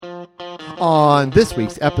On this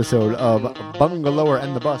week's episode of Bungalower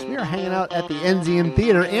and the Bus, we are hanging out at the Enzian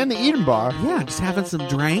Theater and the Eden Bar. Yeah, just having some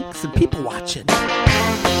drinks and people watching.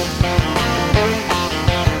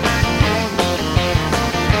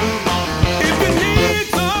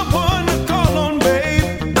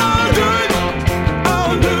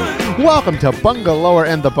 Welcome to Bungalower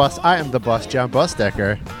and the Bus. I am the Bus, John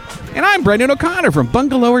Busdecker. And I'm Brendan O'Connor from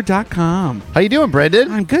Bungalower.com. How you doing, Brendan?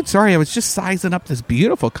 I'm good. Sorry, I was just sizing up this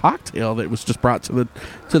beautiful cocktail that was just brought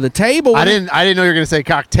to the table. I didn't know you were going to say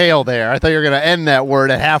cocktail there. I thought you were going to end that word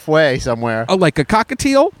at halfway somewhere. Oh, like a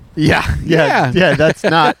cockatiel? Yeah, that's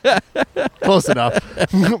not close enough.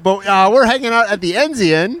 But we're hanging out at the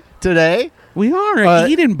Enzian today. We are at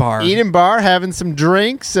Eden Bar. Eden Bar, having some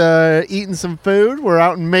drinks, eating some food. We're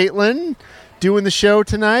out in Maitland doing the show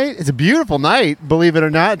tonight. It's a beautiful night, believe it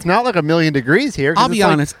or not. It's not like 1,000,000 degrees here. I'll be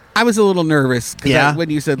honest. I was a little nervous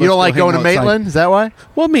when you said you don't like going to Maitland. Is that why?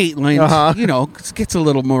 Well, Maitland, it gets a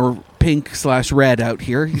little more pink/red out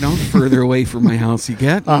here. Further away from my house you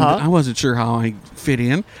get. I wasn't sure how I fit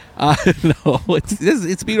in. No,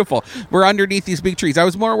 it's beautiful. We're underneath these big trees. I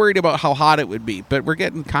was more worried about how hot it would be, but we're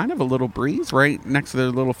getting kind of a little breeze right next to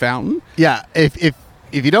the little fountain. Yeah,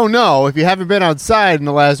 if you don't know, if you haven't been outside in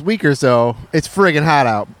the last week or so, it's friggin' hot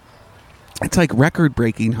out. It's like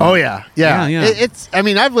record-breaking hot. Oh, yeah.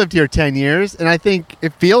 I've lived here 10 years, and I think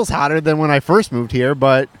it feels hotter than when I first moved here,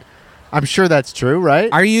 but I'm sure that's true, right?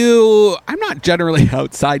 I'm not generally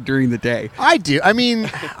outside during the day. I do.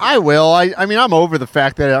 I will. I'm over the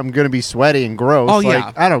fact that I'm going to be sweaty and gross. Oh,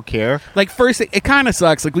 yeah. I don't care. Like, first, it kind of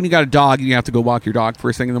sucks. Like, when you got a dog and you have to go walk your dog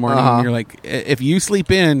first thing in the morning, and you're like, if you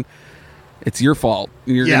sleep in, it's your fault.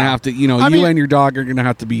 You're going to have to, you and your dog are going to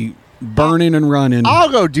have to be burning and running. I'll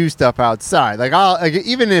go do stuff outside.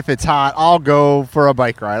 Even if it's hot, I'll go for a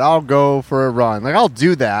bike ride. I'll go for a run. I'll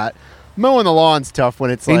do that. Mowing the lawn's tough when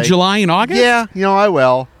it's in July and August? Yeah, I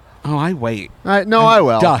will. Oh, I wait. I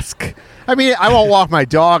will. Dusk. I won't walk my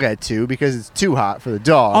dog at 2 because it's too hot for the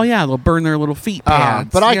dog. Oh, yeah, they'll burn their little feet pads.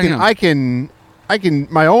 But I can,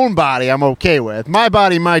 my own body I'm okay with. My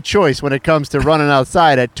body, my choice when it comes to running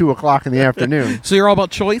outside at 2 o'clock in the afternoon. So you're all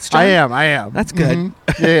about choice, John? I am. That's good. Mm-hmm.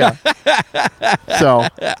 Yeah. So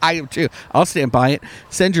I am too. I'll stand by it.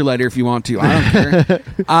 Send your letter if you want to. I don't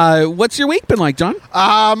care. What's your week been like, John?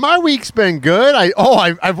 My week's been good.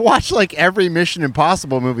 I've watched every Mission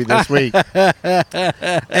Impossible movie this week,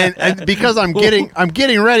 and because I'm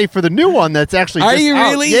getting ready for the new one that's actually. Are you out.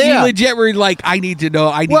 really? Yeah. You legit were like, I need to know.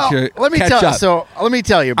 I need to catch up. So let me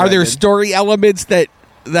tell you. Are there story elements that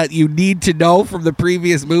you need to know from the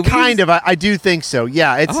previous movies? Kind of. I do think so.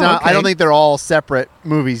 Yeah, it's not. Okay. I don't think they're all separate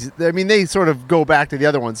movies. They sort of go back to the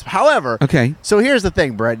other ones. However, okay. So here's the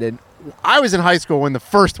thing, Brendan. I was in high school when the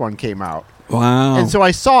first one came out. Wow. And so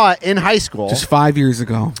I saw it in high school. Just 5 years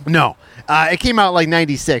ago. No. It came out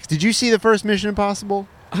 96. Did you see the first Mission Impossible?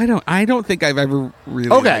 I don't think I've ever really.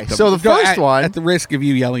 Okay, so the first one, at the risk of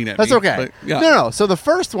you yelling at me. That's okay. But, yeah. No. So the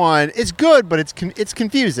first one is good, but it's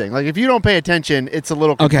confusing. If you don't pay attention, it's a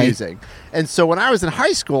little confusing. Okay. And so when I was in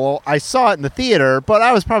high school, I saw it in the theater, but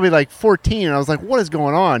I was probably 14, and I was like, "What is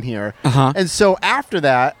going on here?" And so after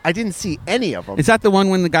that, I didn't see any of them. Is that the one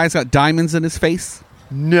when the guy's got diamonds in his face?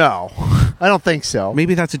 No, I don't think so.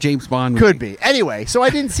 Maybe that's a James Bond movie. Could be. Anyway, so I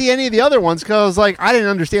didn't see any of the other ones because I was like, I didn't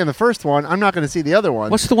understand the first one. I'm not going to see the other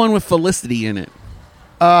one. What's the one with Felicity in it?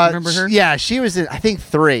 Remember her? Yeah, she was in, I think,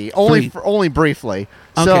 3. Only briefly.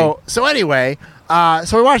 Okay. So anyway,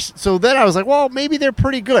 so I watched. So then I was like, well, maybe they're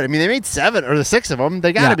pretty good. They made 7 or 6 of them.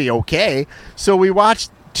 They got to be okay. So we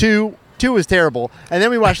watched 2. 2 was terrible, and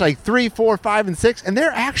then we watched 3, 4, 5, and 6, and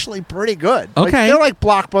they're actually pretty good. Okay, they're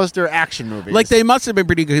blockbuster action movies. They must have been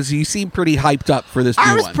pretty good because you seem pretty hyped up for this.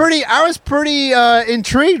 I was pretty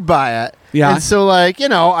intrigued by it. Yeah, and so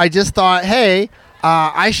I just thought, hey,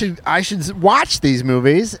 I should watch these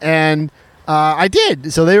movies, and I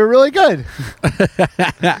did. So they were really good.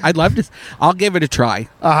 I'd love to. I'll give it a try.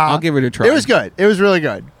 I'll give it a try. It was good. It was really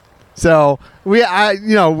good. So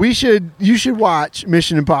you should watch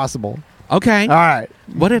Mission Impossible. Okay. All right.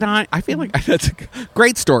 What did I feel like that's a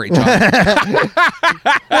great story, John. Well,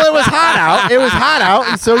 it was hot out.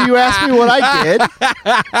 And so you asked me what I did.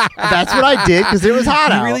 That's what I did because it was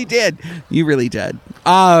hot out. You really did.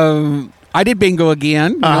 I did bingo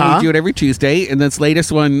again. We do it every Tuesday. And this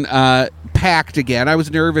latest one, packed again. I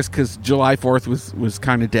was nervous because July 4th was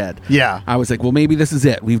kind of dead. Yeah. I was like, well, maybe this is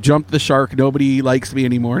it. We've jumped the shark. Nobody likes me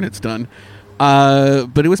anymore, and it's done.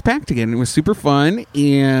 But it was packed again. It was super fun,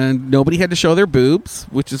 and nobody had to show their boobs,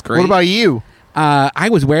 which is great. What about you? I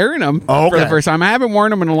was wearing them for the first time. I haven't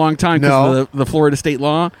worn them in a long time because of the Florida state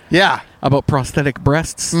law. Yeah. about prosthetic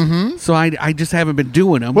breasts. Mm-hmm. So I just haven't been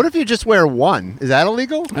doing them. What if you just wear one? Is that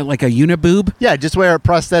illegal? Like a uniboob? Yeah, just wear a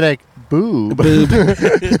prosthetic boob. Because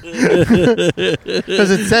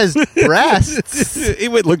it says breasts.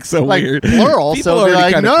 It would look so like weird. Plural. People So be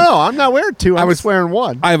like, kinda, no, I'm not wearing two. I was wearing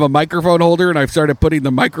one. I have a microphone holder, and I've started putting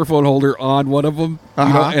the microphone holder on one of them,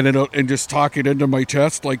 and just talking into my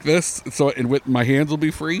chest like this, and my hands will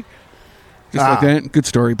be free. Just like that. Good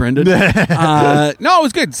story, Brendan. No, it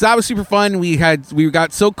was good. So that was super fun. We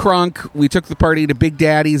got so crunk. We took the party to Big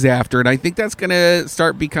Daddy's after, and I think that's going to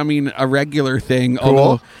start becoming a regular thing. Cool.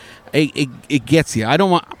 Although it gets you.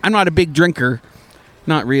 I'm not a big drinker,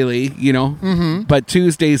 not really, Mm-hmm. But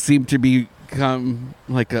Tuesdays seem to become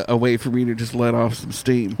like a way for me to just let off some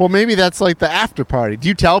steam. Well, maybe that's like the after party. Do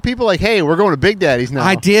you tell people like, hey, we're going to Big Daddy's now?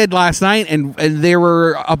 I did last night, and there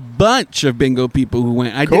were a bunch of bingo people who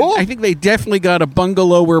went. I think they definitely got a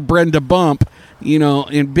Bungalower Brenda bump,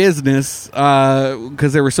 in business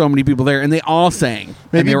because there were so many people there, and they all sang.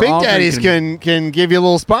 Maybe Big Daddy's can give you a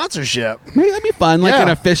little sponsorship. Maybe that'd be fun, like an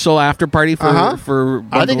official after party for Bungalower.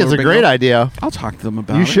 I think it's a great idea. I'll talk to them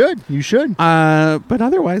about it. You should. But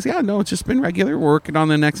otherwise, it's just been regular. We're working on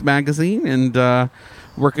the next magazine and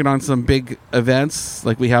working on some big events.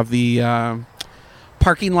 Like we have the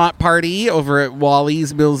parking lot party over at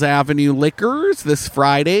Wally's Mills Avenue Liquors this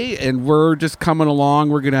Friday, and we're just coming along.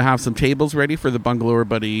 We're going to have some tables ready for the Bungalower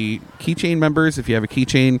Buddy keychain members. If you have a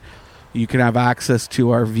keychain, you can have access to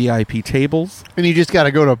our VIP tables. And you just got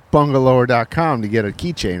to go to bungalower.com to get a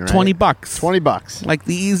keychain, right? $20. $20. Like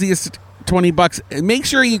the easiest $20. Make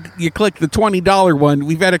sure you click the $20 one.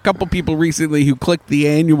 We've had a couple people recently who clicked the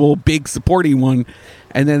annual big supporting one,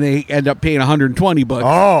 and then they end up paying $120.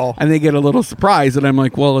 Oh, and they get a little surprise, and I'm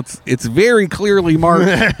like, well, it's very clearly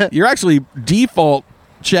marked. You're actually default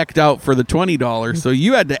checked out for the $20, so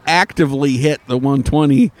you had to actively hit the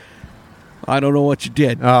 $120. I don't know what you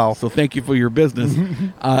did. Oh, so thank you for your business. Do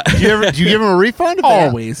you give them a refund?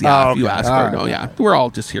 Always, yeah. Oh, if you ask for it, no, yeah. We're all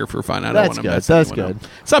just here for fun. I don't want to mess That's anyone good.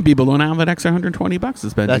 up. Some people don't have that extra $120 to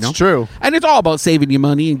spend. That's true. And it's all about saving you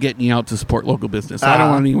money and getting you out to support local business. I don't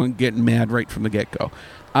want anyone getting mad right from the get go.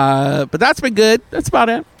 But that's been good. That's about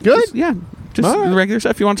it. Good. Just the regular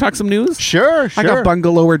stuff. You want to talk some news? Sure. I got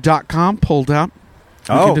bungalower.com pulled up.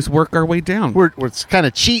 We can just work our way down. It's kind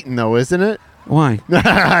of cheating, though, isn't it? Why?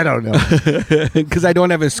 I don't know. Because I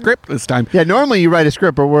don't have a script this time. Yeah, normally you write a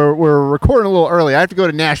script, but we're recording a little early. I have to go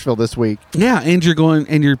to Nashville this week. Yeah, and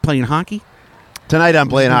you're playing hockey? Tonight I'm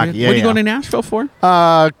playing hockey. Yeah, what are you going to Nashville for?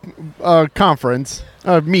 Conference.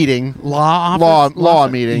 Meeting. Law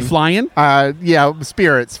meeting. You flying? Yeah,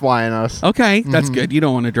 Spirit's flying us. Okay, that's good. You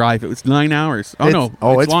don't want to drive. It was 9 hours.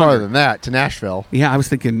 It's farther than that, to Nashville. Yeah, I was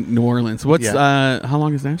thinking New Orleans. How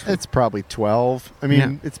long is Nashville? It's probably 12. I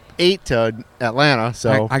mean, it's 8 to Atlanta,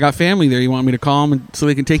 so. I got family there. You want me to call them so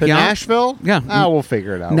they can take you out? Nashville? Yeah. We'll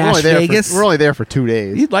figure it out. Vegas? We're only there for 2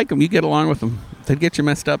 days. You'd like them. You get along with them. They'd get you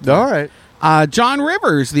messed up. All right. John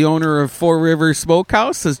Rivers, the owner of Four Rivers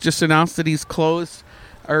Smokehouse, has just announced that he's closing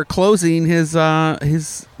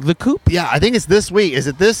the Coop. Yeah, I think it's this week. Is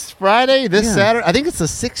it this Friday? Saturday? I think it's the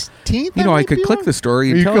 16th. I could click the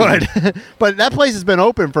story and tell you. But that place has been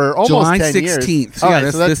open for almost July 10 years. July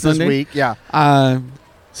 16th. So that's this week. Yeah.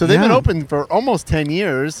 So they've been open for almost 10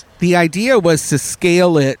 years. The idea was to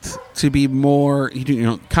scale it to be more,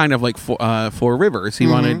 kind of like Four Rivers. He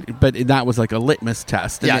wanted, but that was like a litmus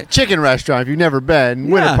test. Yeah, chicken restaurant. If you've never been,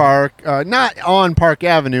 Winter Park, not on Park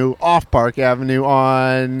Avenue, off Park Avenue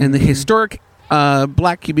on, and the historic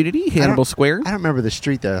black community, Hannibal Square. I don't remember the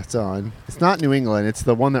street that's on. It's not New England. It's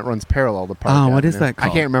the one that runs parallel to Park. What is that called?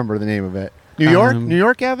 I can't remember the name of it. New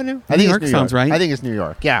York Avenue. I think it's New York. Sounds right. I think it's New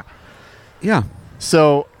York. Yeah. Yeah.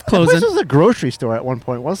 So closing. That place was a grocery store at one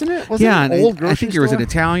point, wasn't it? Wasn't it an old grocery store? I think there was an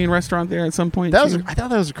Italian restaurant there at some point. I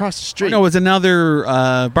thought that was across the street. No, it was another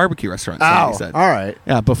barbecue restaurant. All right.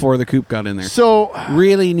 Yeah, before the Coop got in there. So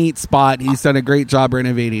really neat spot. He's done a great job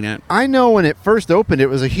renovating it. I know when it first opened,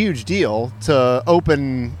 it was a huge deal to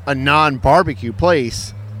open a non-barbecue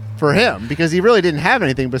place for him because he really didn't have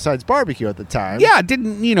anything besides barbecue at the time. Yeah,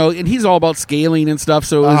 and he's all about scaling and stuff,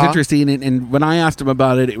 so it was interesting. And when I asked him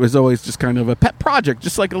about it, it was always just kind of a pet project,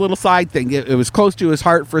 just like a little side thing. It was close to his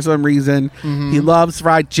heart for some reason. He loves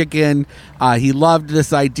fried chicken. He loved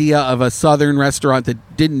this idea of a southern restaurant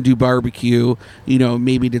that didn't do barbecue.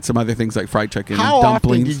 Maybe did some other things like fried chicken and dumplings. How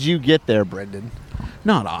often did you get there, Brendan?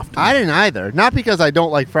 Not often. I didn't either. Not because I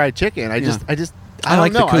don't like fried chicken. I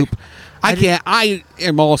like the Coop. I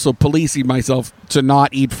am also policing myself to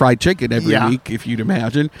not eat fried chicken every week, if you'd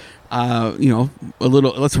imagine.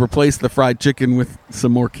 Let's replace the fried chicken with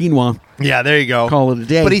some more quinoa. Yeah, there you go. Call it a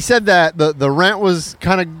day. But he said that the rent was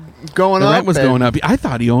kind of going up. The rent was going up. I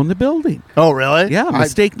thought he owned the building. Oh, really? Yeah,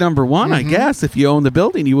 mistake number one, I guess. If you own the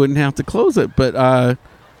building, you wouldn't have to close it. But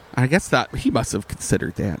I guess that he must have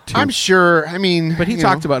considered that, too. I'm sure. I mean... But he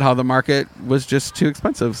talked about how the market was just too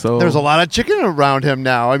expensive, so... There's a lot of chicken around him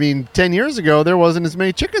now. I mean, 10 years ago, there wasn't as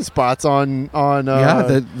many chicken spots on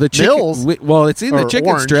the chicken... Mills. Well, it's in the chicken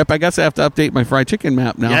Orange. strip. I guess I have to update my fried chicken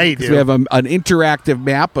map now. Yeah, you do. We have an interactive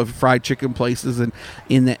map of fried chicken places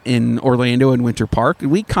in Orlando and Winter Park.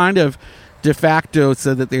 And we kind of de facto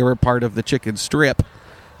said that they were part of the chicken strip.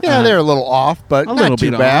 Yeah, they're a little off, but not too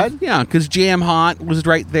bad. Yeah, because Jam Hot was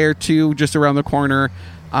right there, too, just around the corner.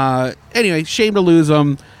 Anyway, shame to lose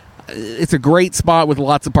them. It's a great spot with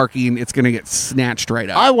lots of parking. It's going to get snatched right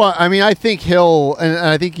up. I think he'll, and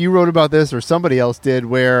I think you wrote about this or somebody else did,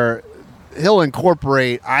 where he'll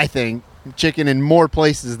incorporate, I think, chicken in more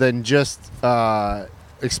places than just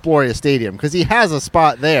Exploria Stadium, because he has a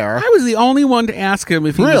spot there. I was the only one to ask him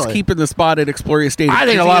if he was keeping the spot at Exploria Stadium. I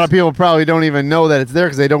think a lot of people probably don't even know that it's there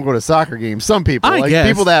because they don't go to soccer games. Some people,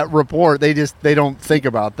 people that report, they don't think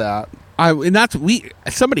about that.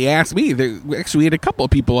 Somebody asked me. We had a couple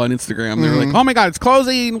of people on Instagram. They were like, "Oh my God, it's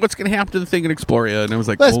closing! What's going to happen to the thing in Exploria?" And I was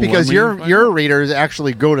like, "That's because your readers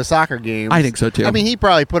actually go to soccer games." I think so too. I mean, he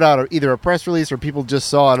probably put out either a press release or people just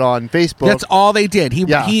saw it on Facebook. That's all they did.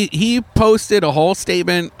 He posted a whole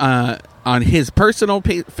statement on his personal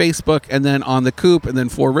Facebook, and then on the Coop, and then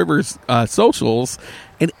Four Rivers socials.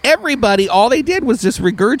 And everybody, all they did was just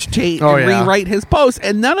regurgitate and rewrite his post,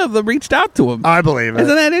 and none of them reached out to him. I believe it.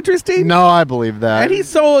 Isn't that interesting? No, I believe that. And I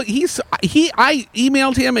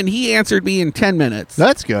emailed him, and he answered me in 10 minutes.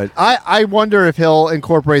 That's good. I wonder if he'll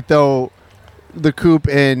incorporate, though, the Coop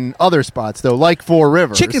in other spots, though, like Four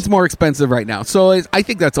Rivers. Chicken's more expensive right now, so I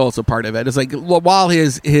think that's also part of it. It's like, while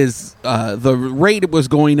his the rate was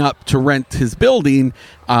going up to rent his building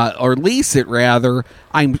or lease it rather,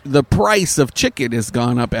 the price of chicken has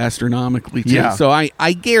gone up astronomically too. Yeah. So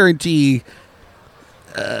I guarantee.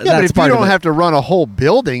 But if you don't have to run a whole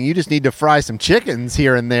building, you just need to fry some chickens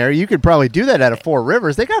here and there. You could probably do that at a Four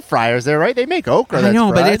Rivers. They got fryers there, right? They make okra. I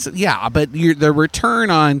know, fried. but the return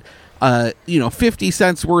on 50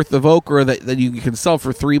 cents worth of okra that you can sell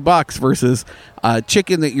for $3 versus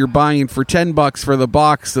chicken that you're buying for $10 for the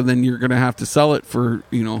box, and then you're going to have to sell it for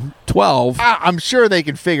 $12. I'm sure they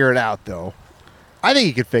can figure it out, though. I think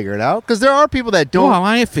you could figure it out because there are people that don't. Well,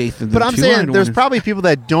 I have faith in them. But I'm saying there's probably people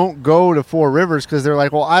that don't go to Four Rivers because they're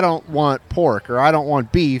like, well, I don't want pork or I don't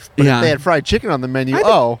want beef. But if they had fried chicken on the menu,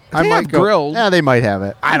 I might go. Grilled. Yeah, they might have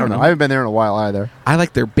it. I don't know. I haven't been there in a while either. I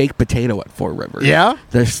like their baked potato at Four Rivers. Yeah?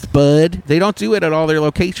 Their spud. They don't do it at all their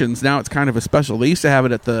locations. Now it's kind of a special. They used to have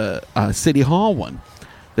it at the City Hall one.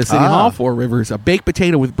 The City Hall Four Rivers, a baked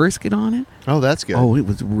potato with brisket on it. Oh, that's good. Oh, it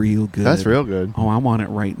was real good. That's real good. Oh, I want it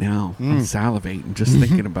right now. I'm salivating just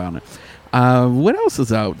thinking about it. What else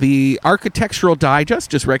is out? The Architectural Digest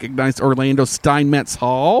just recognized Orlando Steinmetz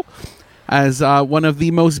Hall as one of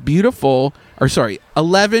the most beautiful,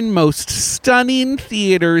 11 most stunning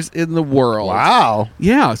theaters in the world. Wow.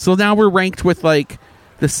 Yeah, so now we're ranked with, like,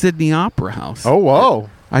 the Sydney Opera House. Oh, whoa.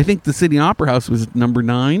 I think the Sydney Opera House was number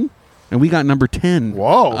 9. And we got number 10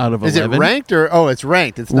 out of 11. Is it ranked or... Oh, it's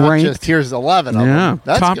ranked. It's not just here's 11 of them.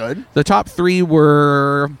 That's good. The top 3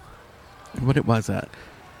 were... What was that?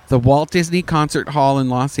 The Walt Disney Concert Hall in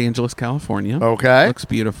Los Angeles, California. Okay. Looks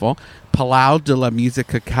beautiful. Palau de la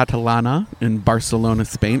Música Catalana in Barcelona,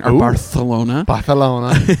 Spain. Or Barcelona.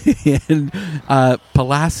 And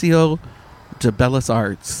Palacio de Bellas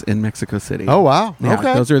Arts in Mexico City. Oh, wow. Yeah,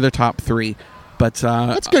 okay. Those are the top 3. But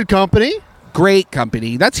that's good company. Great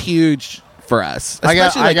company. That's huge for us,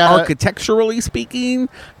 especially architecturally speaking,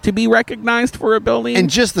 to be recognized for a building. And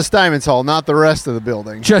just the Steinmetz Hall, not the rest of the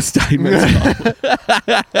building. Just Steinmetz Hall.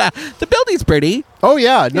 The building's pretty. Oh,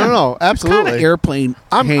 yeah. No, absolutely. It's kind of airplane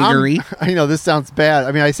hangar-y. I know this sounds bad.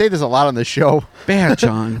 I mean, I say this a lot on the show. Bad,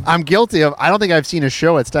 John. I'm guilty of... I don't think I've seen a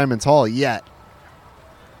show at Steinmetz Hall yet.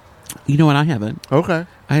 You know what? I haven't. Okay.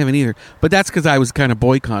 I haven't either. But that's because I was kind of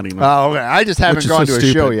boycotting them. Oh, okay. I just haven't gone to a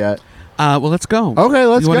show yet. Well, let's go. Okay,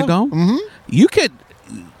 let's go. You want to go? Mm-hmm. You could,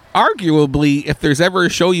 arguably, if there's ever a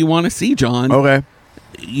show you want to see, John. Okay.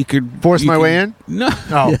 You could force my way in? No.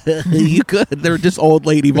 Oh. You could. They're just old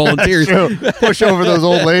lady volunteers. Push over those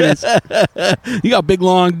old ladies. You got a big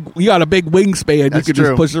wingspan. That's you could true.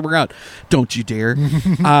 just push them around. Don't you dare.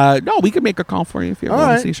 No, we can make a call for you if you ever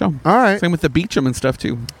want to see a show. All right. Same with the Beecham and stuff,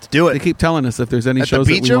 too. Let's do it. They keep telling us if there's any shows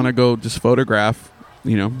that we want to go just photograph,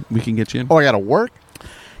 we can get you in. Oh, I got to work?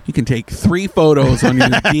 You can take 3 photos on your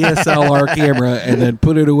DSLR camera and then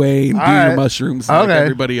put it away and do your mushrooms like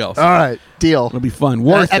everybody else. All right, deal. It'll be fun.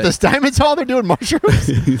 Worth at the Steinmetz Hall, they're doing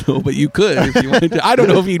mushrooms? No, but you could if you wanted to. I don't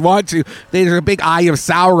know if you'd want to. There's a big Eye of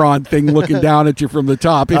Sauron thing looking down at you from the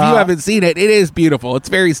top. If you haven't seen it, it is beautiful. It's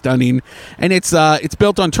very stunning. And it's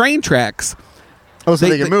built on train tracks. Oh, so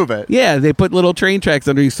they can move it. Yeah, they put little train tracks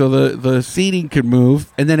under you so the seating can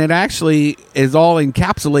move. And then it actually is all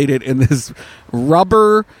encapsulated in this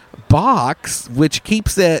rubber box, which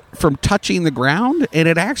keeps it from touching the ground. And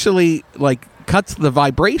it actually, like, cuts the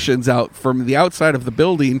vibrations out from the outside of the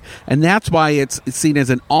building, and that's why it's seen as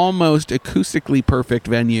an almost acoustically perfect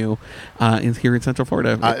venue here in Central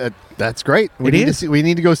Florida. That's great. We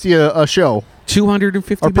need to go see a show.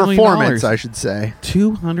 $250 million. Performance, I should say.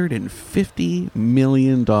 $250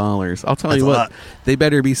 million. I'll tell you what, they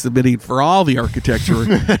better be submitting for all the architecture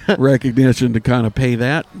recognition to kind of pay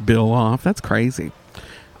that bill off. That's crazy.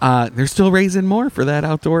 They're still raising more for that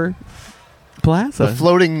outdoor plaza.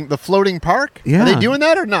 The floating park? Yeah. Are they doing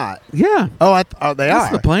that or not? Yeah. Oh, they are.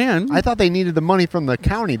 That's the plan. I thought they needed the money from the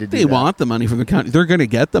county to do that. They want the money from the county. They're going to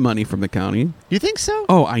get the money from the county. You think so?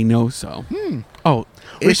 Oh, I know so. Oh,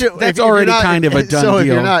 that's if already not, kind of a done so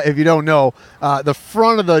deal. If you don't know, the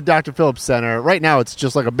front of the Dr. Phillips Center, right now it's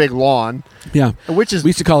just like a big lawn. Yeah. Which is we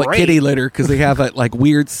used to call great. it kitty litter because they have that like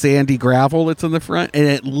weird sandy gravel that's in the front, and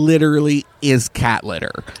it literally is cat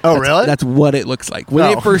litter. Oh, really? That's what it looks like.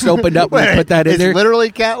 When it first opened up, we put that in there. It's literally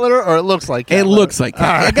cat litter, or it looks like cat litter? It looks like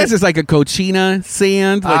cat. I guess it's like a cochina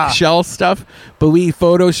sand, like shell stuff. But we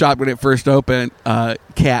photoshopped when it first opened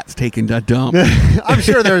cats taking a dump. I'm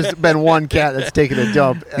sure there's been one cat that's taken a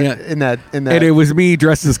dump in that. And it was me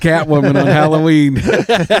dressed as Catwoman on Halloween,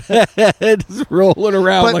 just rolling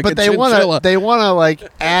around like a chinchilla. They want to like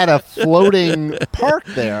add a floating park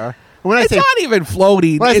there. It's not even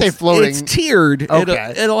floating. When I say floating, it's tiered.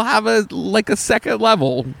 Okay. It'll have a second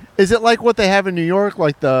level. Is it like what they have in New York,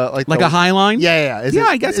 like a High Line? Yeah.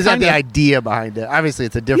 I guess is that the idea behind it? Obviously,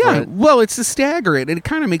 it's a different. Yeah, well, it's to stagger it, and it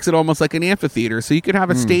kind of makes it almost like an amphitheater. So you could have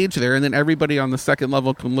a stage there, and then everybody on the second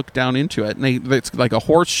level can look down into it. And it's like a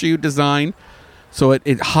horseshoe design, so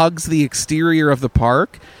it hugs the exterior of the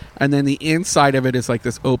park, and then the inside of it is like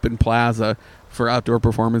this open plaza for outdoor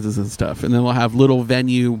performances and stuff. And then they'll have little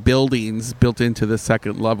venue buildings built into the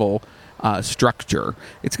second level structure.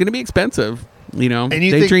 It's going to be expensive. You know, and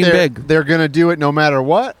you they think dream big. They're going to do it no matter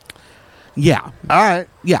what? Yeah. All right.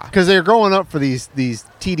 Yeah. Because they're going up for these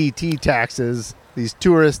TDT taxes, these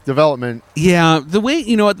tourist development. Yeah. The way,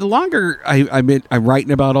 the longer I'm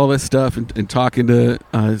writing about all this stuff and talking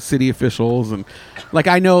to city officials, and like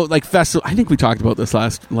I know, like festival. I think we talked about this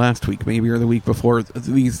last week, maybe, or the week before.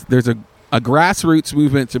 There's a grassroots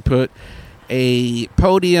movement to put a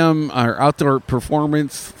podium or outdoor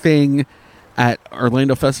performance thing at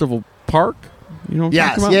Orlando Festival Park. You know what I'm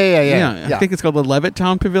talking about? Yeah. I think it's called the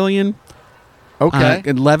Levittown Pavilion. Okay.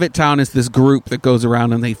 And Levittown is this group that goes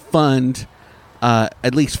around and they fund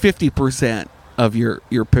at least 50% of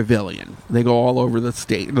your pavilion. They go all over the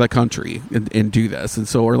state, the country, and do this. And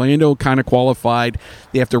so Orlando kind of qualified.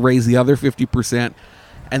 They have to raise the other 50%.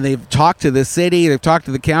 And they've talked to the city, they've talked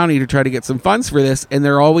to the county to try to get some funds for this, and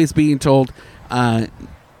they're always being told,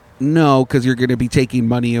 no, because you're going to be taking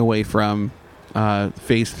money away from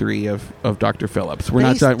phase 3 of Dr. Phillips. We're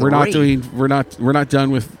not done. We're not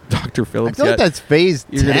done with Dr. Phillips I feel yet. like that's phase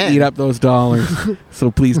 10. You're going to eat up those dollars,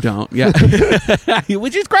 so please don't. Yeah,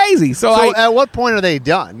 which is crazy. So at what point are they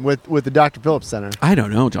done with the Dr. Phillips Center? I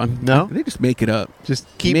don't know, John. No, they just make it up. Just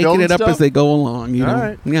keep making building it up stuff? as they go along. You know? All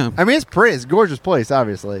right. Yeah. I mean, it's pretty. It's a gorgeous place,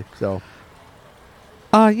 obviously. So.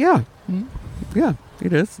 Yeah. Yeah,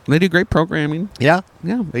 it is. They do great programming. Yeah.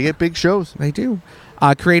 Yeah. They get big shows. They do.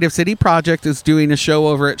 Creative City Project is doing a show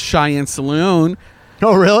over at Cheyenne Saloon.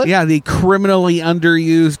 Oh, really? Yeah, the criminally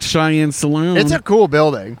underused Cheyenne Saloon. It's a cool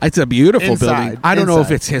building. It's a beautiful building. I don't know if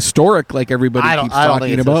it's historic like everybody keeps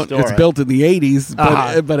talking about. Historic. It's built in the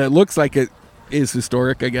 80s, but it looks like it is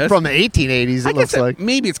historic, I guess. From the 1880s, it looks like.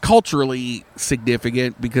 Maybe it's culturally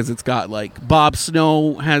significant because it's got, like, Bob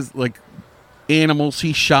Snow has, like, animals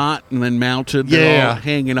he shot and then mounted. They're all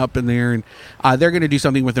hanging up in there. And they're going to do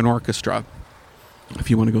something with an orchestra. If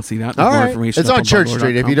you want to go see that, more information. It's on Church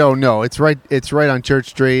Street. If you don't know, it's right on Church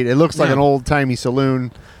Street. It looks like an old timey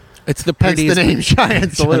saloon. It's the prettiest. Hence the name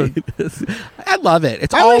Cheyenne Saloon. I love it.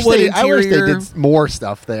 It's all wood interior. I wish they did more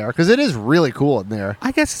stuff there because it is really cool in there.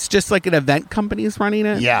 I guess it's just like an event company is running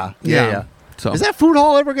it. Yeah. So is that food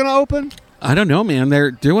hall ever going to open? I don't know, man. They're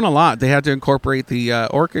doing a lot. They had to incorporate the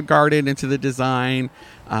orchid garden into the design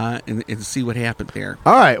and see what happened there.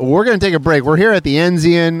 All right. Well, we're going to take a break. We're here at the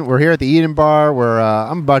Enzian. We're here at the Eden Bar where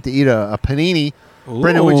I'm about to eat a panini Ooh.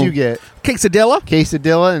 Brendan, what'd you get?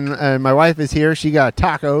 Quesadilla, and my wife is here. She got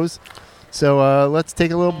tacos. So let's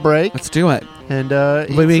take a little break. Let's do it. And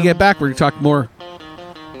when we get back, we're going to talk more.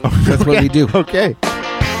 That's what we do. Okay.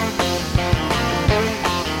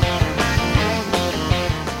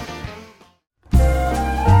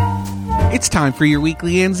 It's time for your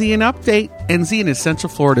weekly Enzian update. Enzian is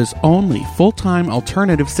Central Florida's only full-time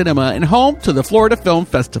alternative cinema and home to the Florida Film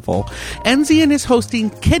Festival. Enzian is hosting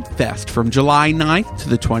Kid Fest from July 9th to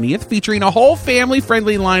the 20th, featuring a whole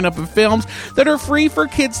family-friendly lineup of films that are free for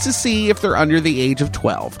kids to see if they're under the age of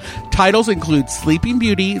 12. Titles include Sleeping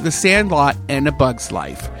Beauty, The Sandlot, and A Bug's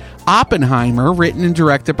Life. Oppenheimer, written and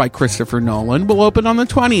directed by Christopher Nolan, will open on the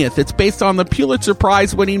 20th. It's based on the Pulitzer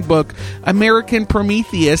Prize-winning book American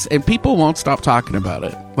Prometheus, and people won't stop talking about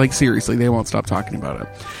it. Like, seriously, they won't stop talking about it.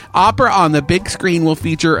 Opera on the big screen will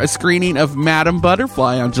feature a screening of Madame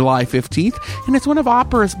Butterfly on July 15th, and it's one of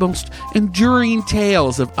opera's most enduring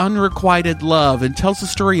tales of unrequited love and tells the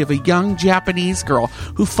story of a young Japanese girl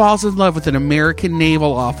who falls in love with an American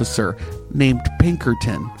naval officer named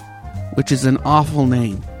Pinkerton, which is an awful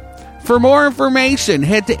name. For more information,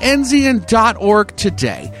 head to enzian.org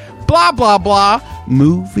today. Blah, blah, blah.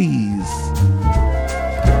 Movies.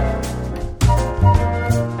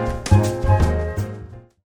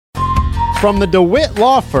 From the DeWitt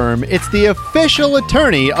Law Firm, it's the official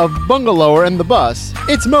attorney of Bungalower and the Bus.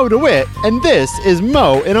 It's Mo DeWitt, and this is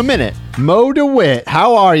Mo in a Minute. Mo DeWitt,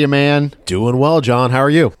 how are you, man? Doing well, John. How are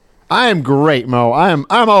you? I am great, Mo. I'm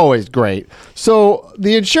always great. So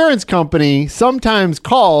the insurance company sometimes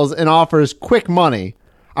calls and offers quick money.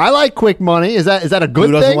 I like quick money. Is that a good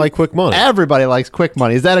thing? Who doesn't like quick money? Everybody likes quick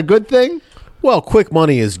money. Is that a good thing? Well, quick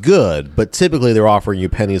money is good, but typically they're offering you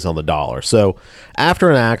pennies on the dollar. So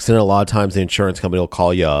after an accident, a lot of times the insurance company will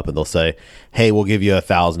call you up and they'll say, hey, we'll give you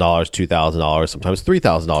 $1,000, $2,000, sometimes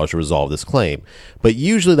 $3,000 to resolve this claim. But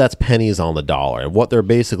usually that's pennies on the dollar. And what they're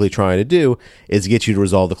basically trying to do is get you to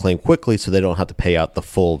resolve the claim quickly so they don't have to pay out the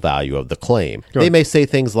full value of the claim. Sure. They may say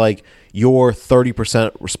things like, you're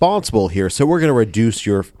 30% responsible here, so we're going to reduce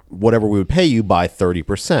your whatever we would pay you by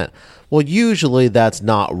 30%. Well, usually that's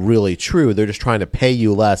not really true. They're just trying to pay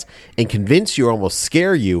you less and convince you or almost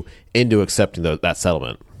scare you into accepting that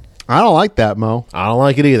settlement. I don't like that, Mo. I don't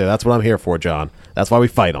like it either. That's what I'm here for, John. That's why we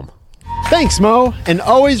fight them. Thanks, Mo. And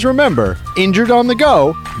always remember, injured on the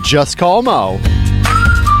go, just call Mo.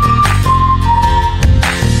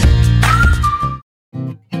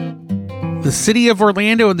 The City of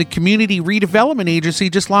Orlando and the Community Redevelopment Agency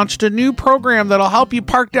just launched a new program that'll help you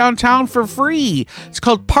park downtown for free. It's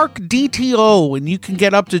called Park DTO, and you can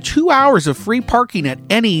get up to 2 hours of free parking at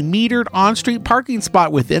any metered on-street parking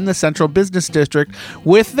spot within the Central Business District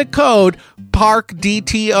with the code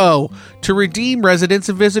PARKDTO. To redeem, residents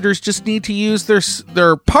and visitors just need to use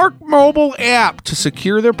their Park mobile app to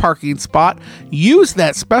secure their parking spot, use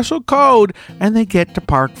that special code, and they get to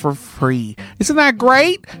park for free. Isn't that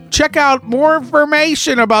great? Check out more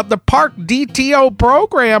information about the Park DTO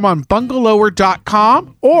program on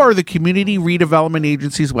Bungalower.com or the Community Redevelopment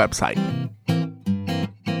Agency's website.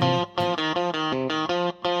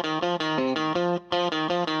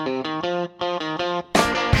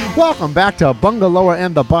 Welcome back to Bungalower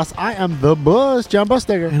and the Bus. I am the Bus, John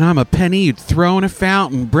Busdigger. And I'm a penny you'd throw in a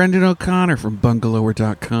fountain, Brendan O'Connor from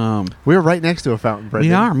Bungalower.com. We're right next to a fountain,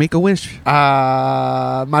 Brendan. We are. Make a wish.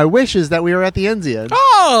 My wish is that we are at the Enzian.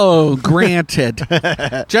 Oh, granted.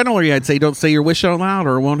 Generally, I'd say don't say your wish out loud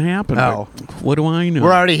or it won't happen. Oh. What do I know?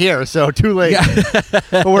 We're already here, so too late. Yeah.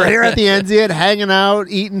 But we're here at the Enzian, hanging out,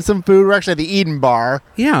 eating some food. We're actually at the Eden Bar.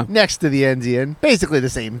 Yeah. Next to the Enzian. Basically the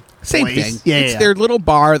same place. Thing. Yeah, it's their little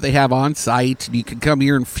bar they have on site. You can come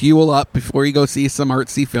here and fuel up before you go see some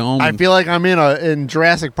artsy film. I feel like I'm in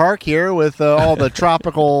Jurassic Park here with all the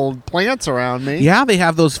tropical plants around me. Yeah, they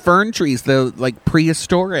have those fern trees, the like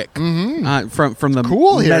prehistoric from the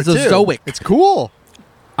cool Mesozoic. Too. It's cool.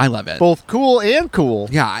 I love it. Both cool and cool.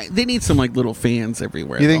 Yeah, they need some like little fans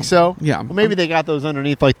everywhere. You think so? Yeah. Well, maybe they got those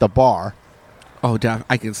underneath like the bar. Oh,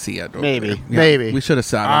 I can see it. Maybe. Yeah, maybe. We should have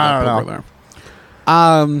sat over there.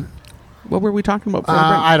 What were we talking about?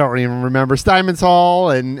 I don't even remember. Steinman's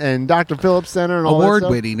Hall and Dr. Phillips Center and all that stuff.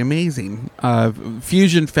 Award-winning, amazing.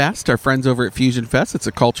 Fusion Fest, our friends over at Fusion Fest. It's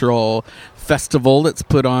a cultural festival that's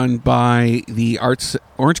put on by the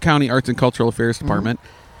Orange County Arts and Cultural Affairs Department.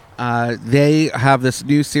 They have this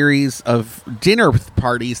new series of dinner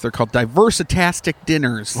parties. They're called Diversitastic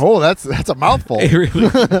Dinners. Oh, that's a mouthful. It really,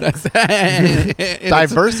 Diversitastic.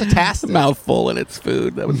 It's a mouthful and it's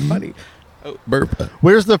food. That was funny. Oh, burp.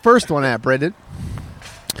 Where's the first one at, Brendan?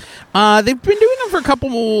 They've been doing them for a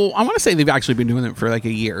couple. I want to say they've actually been doing them for like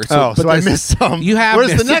a year. So I missed some. You have.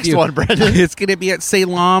 Where's the next one, Brendan? It's going to be at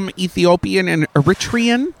Ceylon, Ethiopian, and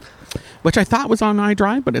Eritrean, which I thought was on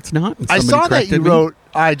iDrive, but it's not. I saw that you wrote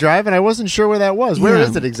iDrive, and I wasn't sure where that was. Where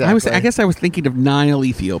is it exactly? I guess I was thinking of Nile,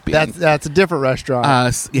 Ethiopia. That's a different restaurant.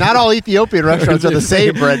 Not all Ethiopian restaurants are the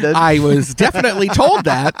same, Brendan. I was definitely told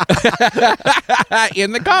that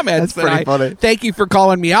in the comments. That's pretty funny. Thank you for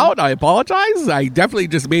calling me out. I apologize. I definitely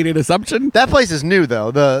just made an assumption. That place is new,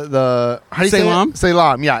 though. The how do you Ceylon? say it?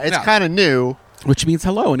 Ceylon, yeah. It's kind of new. Which means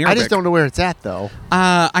hello in Arabic. I just don't know where it's at, though.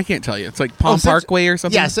 I can't tell you. It's like Palm Parkway or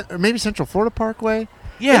something. Yeah, maybe Central Florida Parkway.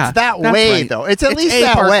 Yeah, it's that way, right. though. It's at least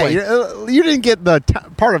that way. You didn't get the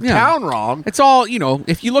part of town wrong. It's all,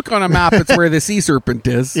 if you look on a map, it's where the sea serpent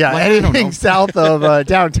is. Yeah, anything south of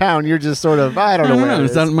downtown, you're just sort of, I don't know where it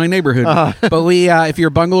is. It's not in my neighborhood. But we, if you're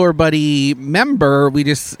a Bungalower Buddy member, we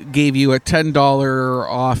just gave you a $10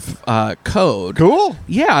 off code. Cool.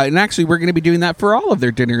 Yeah, and actually, we're going to be doing that for all of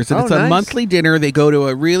their dinners. And it's a monthly dinner. They go to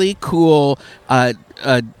a really cool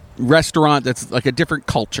restaurant that's like a different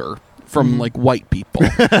culture from like white people.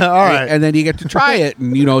 All right. And then you get to try it.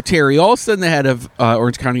 And, Terry Olson, the head of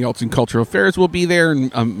Orange County Arts and Cultural Affairs, will be there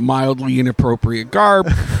in a mildly inappropriate garb.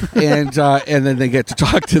 and then they get to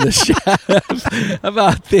talk to the chef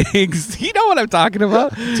about things. You know what I'm talking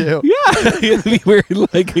about? Too. Yeah. He'll be wearing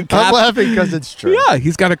like a I'm laughing because it's true. Yeah,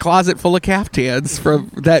 he's got a closet full of caftans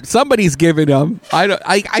from that somebody's given him.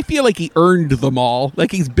 I feel like he earned them all.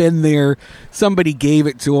 Like he's been there. Somebody gave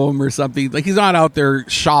it to him or something. Like he's not out there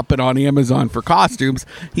shopping on Amazon for costumes.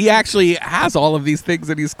 He actually has all of these things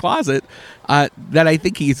in his closet that I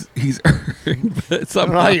think he's earned.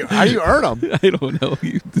 How do you earn them? I don't know.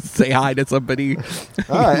 You say hi to somebody.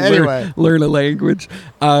 All right. Anyway, learn a language.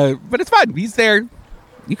 But it's fun. He's there.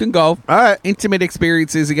 You can go. All right. Intimate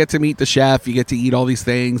experiences. You get to meet the chef. You get to eat all these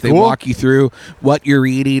things. They Cool. walk you through what you're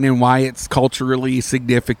eating and why it's culturally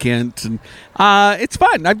significant. And it's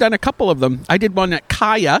fun. I've done a couple of them. I did one at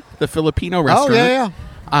Kaya, the Filipino restaurant. Oh,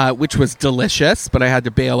 yeah. Which was delicious, but I had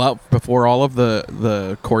to bail out before all of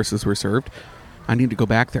the courses were served. I need to go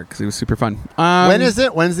back there because it was super fun. When is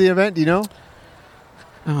it? When's the event? Do you know?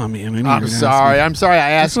 Oh, man. I'm sorry.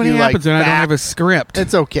 I asked you. That's what happens when I don't have a script.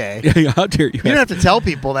 It's okay. Yeah, how dare you? You don't have to tell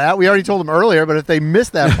people that. We already told them earlier, but if they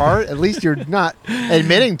missed that part, at least you're not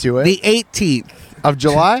admitting to it. The 18th. Of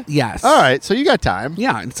July? Yes. All right, so you got time.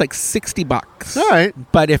 Yeah, it's like $60. All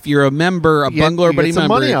right. But if you're a member, Bungalower Buddy member,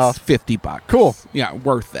 money it's off. $50. Cool. Yeah,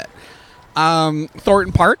 worth it.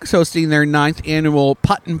 Thornton Park is hosting their 9th annual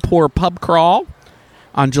Putt and Pour Pub Crawl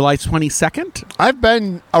on July 22nd. I've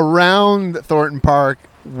been around Thornton Park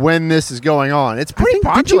when this is going on. It's pretty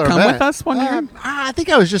popular. Did you come event. with us one year? I think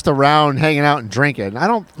I was just around hanging out and drinking. I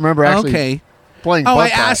don't remember actually playing I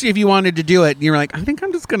butt asked you if you wanted to do it, and you were like, I think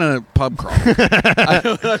I'm just going to pub crawl.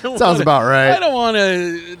 Sounds about right. I don't want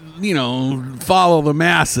to, follow the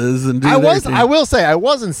masses and do I will say, I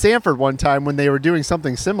was in Sanford one time when they were doing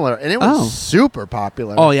something similar, and it was super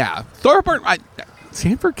popular. Oh, yeah. Thornton Park,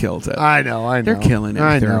 Sanford kills it. I know. They're killing it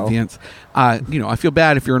with their events. I feel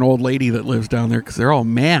bad if you're an old lady that lives down there because they're all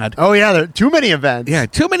mad. Oh, yeah. There are too many events. Yeah,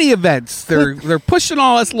 too many events. They're pushing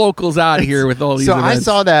all us locals out of here with all these events. I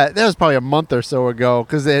saw that was probably a month or so ago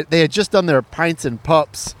because they had just done their Pints and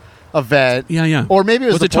Pups event. Yeah. Or maybe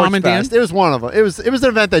it was the Tom and Dan? Fest. It was one of them. It was an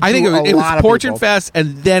event that I think it was of Porch people. and Fest,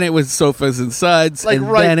 and then it was Sofas and Suds, Like and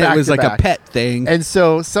right then back it was to like back. a pet thing. And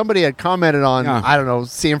so somebody had commented on, I don't know,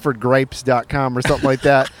 SanfordGripes.com or something like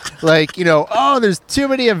that. Like, there's too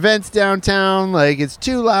many events downtown. Like, it's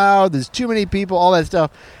too loud. There's too many people, all that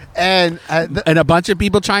stuff. And a bunch of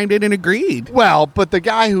people chimed in and agreed. Well, but the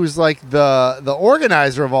guy who's like the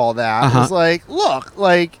organizer of all that was like, look,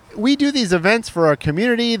 like we do these events for our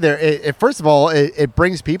community. First of all, it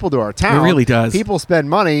brings people to our town. It really does. People spend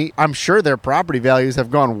money. I'm sure their property values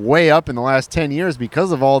have gone way up in the last 10 years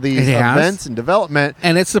because of all these events and development.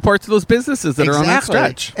 And it supports those businesses that are on that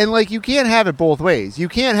stretch. And like you can't have it both ways. You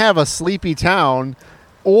can't have a sleepy town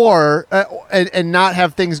or and not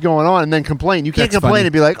have things going on and then complain. You can't complain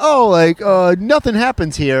and be like, nothing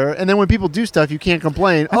happens here. And then when people do stuff, you can't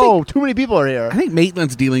complain. Too many people are here. I think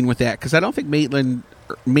Maitland's dealing with that because I don't think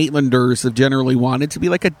Maitlanders have generally wanted to be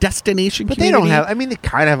like a destination community. But they don't have. I mean, they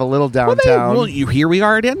kind of have a little downtown. Here we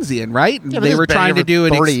are at Enzian, right? Yeah, they were trying to do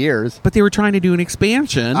 30 years, but they were trying to do an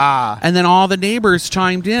expansion. And then all the neighbors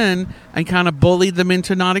chimed in and kind of bullied them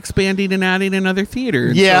into not expanding and adding another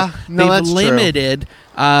theater. Yeah, so they've limited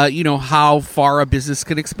how far a business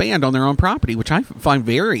can expand on their own property, which I find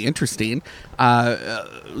very interesting.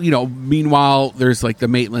 Meanwhile, there's like the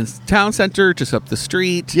Maitland's Town Center just up the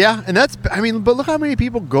street. Yeah, and but look how many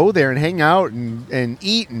people go there and hang out and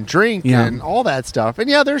eat and drink and all that stuff. And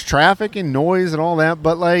yeah, there's traffic and noise and all that,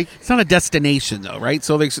 but like it's not a destination though, right?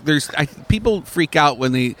 So people freak out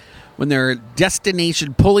when they're a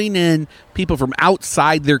destination pulling in people from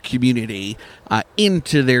outside their community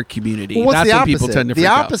into their community. Well, what's That's the when opposite? people tend to freak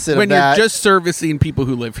the out. opposite When of that, you're just servicing people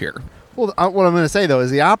who live here. Well, what I'm going to say, though,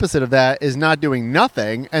 is the opposite of that is not doing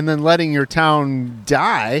nothing and then letting your town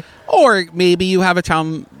die. Or maybe you have a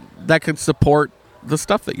town that can support the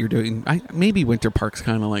stuff that you're doing. Maybe Winter Park's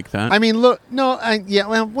kind of like that. I mean,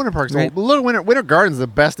 Winter Park's Right. old. Winter Garden's the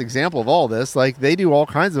best example of all this. Like, they do all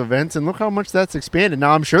kinds of events, and look how much that's expanded.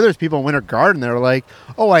 Now, I'm sure there's people in Winter Garden that are like,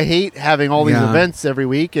 oh, I hate having all these events every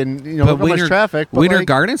week, and, look how much traffic. But Winter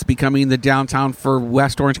Garden's becoming the downtown for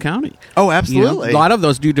West Orange County. Oh, absolutely. A lot of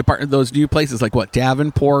those new places like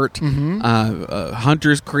Davenport,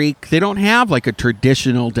 Hunters Creek, they don't have like a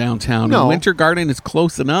traditional downtown. No. And Winter Garden is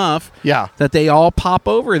close enough Yeah. that they all pop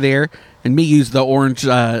over there and use the orange,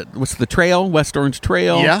 what's the trail? West Orange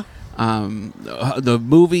Trail. Yeah. The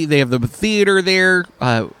movie, they have the theater there.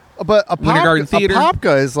 But Theater.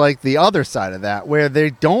 Apopka is like the other side of that, where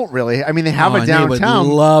they don't really. I mean, they have a downtown. They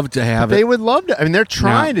would love to have it. They would love to. I mean, they're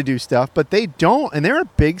trying to do stuff, but they don't. And they're a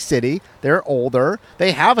big city. They're older.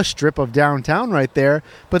 They have a strip of downtown right there,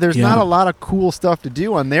 but there's not a lot of cool stuff to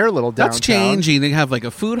do on their little downtown. That's changing. They have like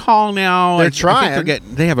a food hall now. They're trying. I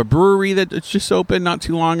think they have a brewery that just opened not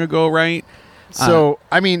too long ago, right? So,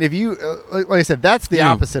 I mean, if you, like I said, that's the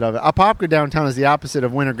opposite of it. Apopka downtown is the opposite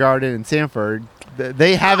of Winter Garden and Sanford.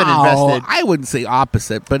 They haven't invested. I wouldn't say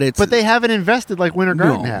opposite, but they haven't invested like Winter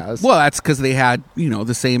Garden has. Well, that's because they had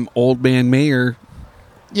the same old man mayor.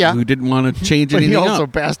 Yeah, who didn't want to change but anything. He also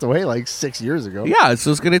up. passed away like 6 years ago. Yeah,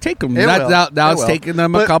 so it's going to take them. Now it's taking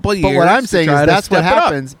them a couple of years. But what I'm saying is that's what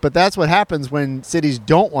happens. But that's what happens when cities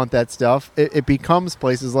don't want that stuff. It becomes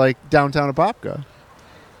places like downtown Apopka.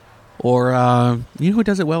 Or who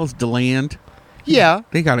does it well is DeLand. Yeah,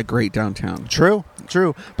 they got a great downtown. True.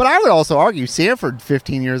 But I would also argue Sanford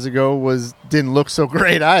 15 years ago didn't look so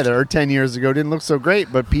great either, or 10 years ago didn't look so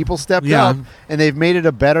great, but people stepped up and they've made it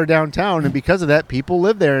a better downtown, and because of that, people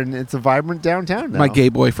live there, and it's a vibrant downtown now. My gay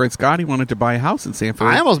boyfriend Scotty wanted to buy a house in Sanford.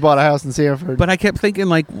 I almost bought a house in Sanford. But I kept thinking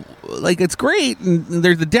like it's great, and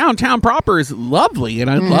there's the downtown proper is lovely, and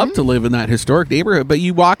I'd love to live in that historic neighborhood, but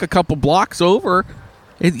you walk a couple blocks over,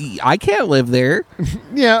 I can't live there.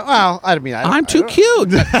 Yeah, well, I'm too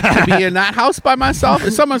cute to be in that house by myself.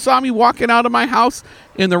 If someone saw me walking out of my house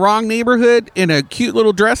in the wrong neighborhood in a cute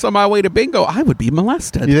little dress on my way to bingo, I would be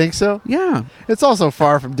molested. You think so? Yeah. It's also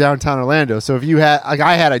far from downtown Orlando. So if you had,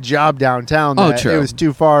 I had a job downtown, true. It was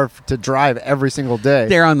too far to drive every single day.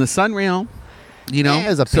 They're on the Sunrail.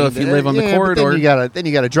 So if you live on the corridor, then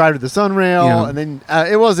you got to drive to the Sunrail, and then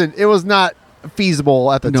it was not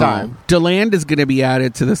feasible at the time. DeLand is going to be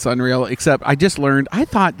added to the Sunrail, except I just learned, I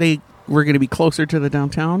thought they were going to be closer to the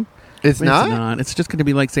downtown. It's not? It's just going to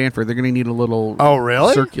be like Sanford. They're going to need a little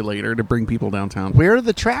circulator to bring people downtown. Where do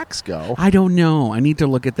the tracks go? I don't know. I need to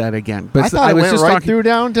look at that again. But I thought it went right through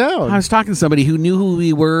downtown. I was talking to somebody who knew who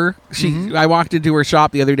we were. I walked into her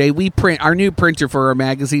shop the other day. Our new printer for our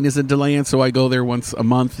magazine is in DeLand, so I go there once a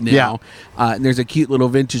month now. Yeah. And there's a cute little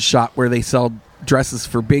vintage shop where they sell dresses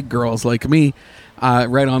for big girls like me,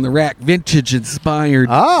 right on the rack. Vintage inspired,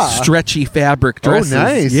 stretchy fabric dresses. Oh,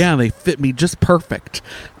 nice. Yeah, they fit me just perfect.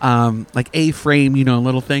 Like A-frame,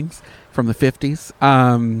 little things from the 50s.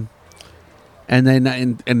 And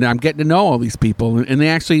then and I'm getting to know all these people, and they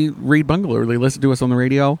actually read Bungalower. They listen to us on the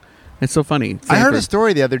radio. It's so funny. I heard a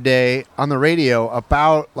story the other day on the radio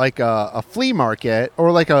about like a flea market,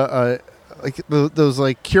 or like those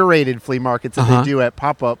like curated flea markets that they do at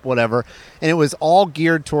pop-up whatever, and it was all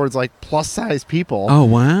geared towards like plus size people. Oh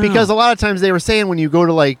wow. Because a lot of times they were saying when you go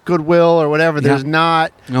to like Goodwill or whatever, there's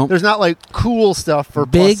not like cool stuff for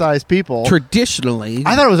plus size people traditionally.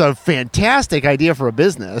 I thought it was a fantastic idea for a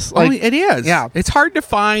business. Like, it is. Yeah, it's hard to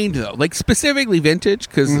find though, like specifically vintage,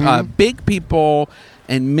 because big people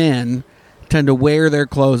and men tend to wear their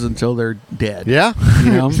clothes until they're dead. Yeah.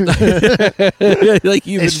 Like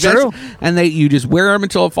it's true. And you just wear them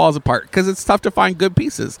until it falls apart, because it's tough to find good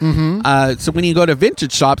pieces. So when you go to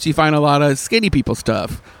vintage shops, you find a lot of skinny people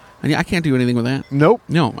stuff. And I can't do anything with that. Nope.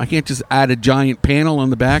 No, I can't just add a giant panel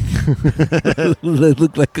on the back that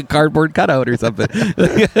look like a cardboard cutout or something.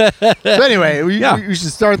 So anyway, we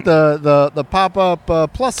should start the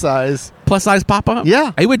pop-up plus size Plus size pop-up?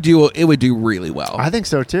 Yeah. It would do really well. I think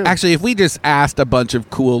so too. Actually, if we just asked a bunch of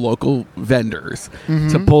cool local vendors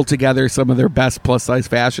to pull together some of their best plus size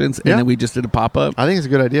fashions, and then we just did a pop-up. I think it's a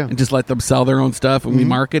good idea. And just let them sell their own stuff and we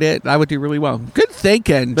market it, that would do really well. Good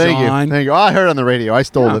thinking, John. Thank you. Oh, I heard it on the radio. I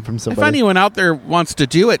stole it from somebody. If anyone out there wants to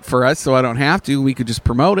do it for us so I don't have to, we could just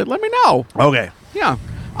promote it. Let me know. Okay. Yeah.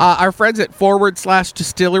 Our friends at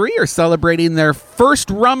 /Distillery are celebrating their first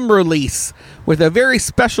rum release with a very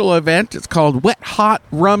special event. It's called Wet Hot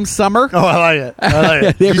Rum Summer. Oh, I like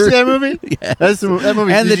it. Did you see that movie? Yes. That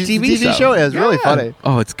movie. And the TV TV show? Yeah, it's really funny.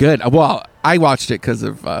 Oh, it's good. Well, I watched it because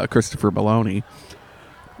of Christopher Maloney,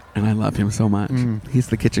 and I love him so much. He's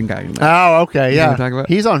the kitchen guy. Oh, okay. Yeah. Talk about?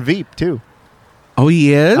 He's on Veep, too. Oh,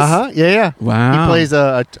 he is? Uh-huh. Yeah. Wow. He plays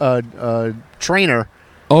a trainer.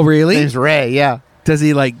 Oh, really? His name's Ray, yeah. Does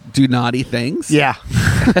he, do naughty things? Yeah.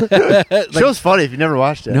 Show's funny if you never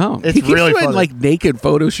watched it. No. It's he keeps really doing, funny. naked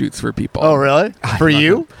photo shoots for people. Oh, really? For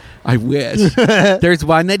you? I wish. There's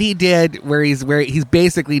one that he did where he's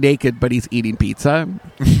basically naked, but he's eating pizza.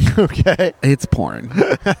 Okay. It's porn.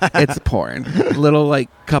 It's porn. Little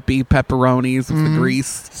cuppy pepperonis with the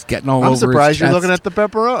grease just getting all over his surprised you're chest. looking at the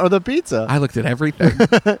pepperoni or the pizza. I looked at everything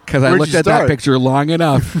because I Where'd looked you at that start? picture long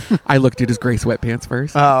enough. I looked at his gray sweatpants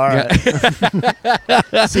first. Oh, all right.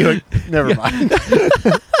 See what? Never mind.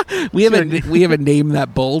 We haven't named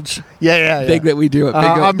that bulge Yeah. thing that we do at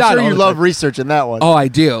Bingo. I'm Not sure all you the love time. researching that one. Oh, I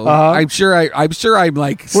do. I'm sure I'm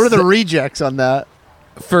like. What are the rejects on that?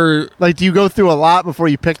 For do you go through a lot before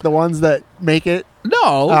you pick the ones that make it? no.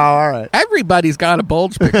 Oh, all right. Everybody's got a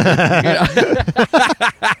bulge picture.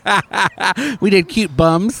 We did cute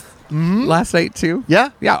bums last night too. Yeah.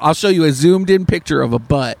 Yeah, I'll show you a zoomed-in picture of a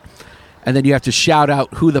butt, and then you have to shout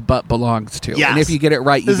out who the butt belongs to. Yes. And if you get it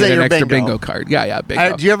right, you This is get an your extra bingo. bingo card. Yeah,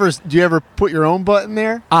 bingo. Do you ever put your own butt in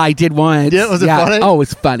there? I did once. Yeah, was it funny? Oh,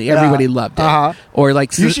 it's funny. Everybody loved it. Uh-huh. Or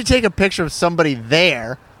You should take a picture of somebody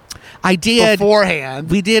there I did beforehand.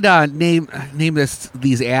 We did name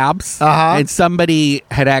these abs, Uh-huh. and somebody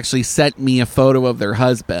had actually sent me a photo of their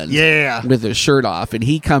husband, with his shirt off, and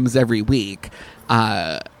he comes every week,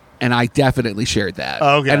 and I definitely shared that.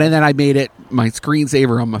 Okay. And then I made it my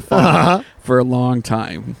screensaver on my phone for a long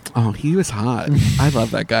time. Oh, he was hot. I love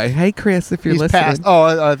that guy. Hey, Chris, if you're He's listening. passed.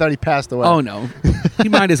 Oh, I thought he passed away. Oh no, he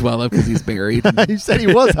might as well have because he's married. You said he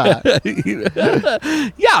was hot.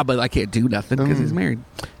 Yeah, but I can't do nothing because he's married.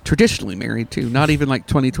 Traditionally married too. Not even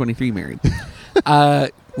 2023 married.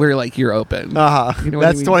 Where you're open. You know what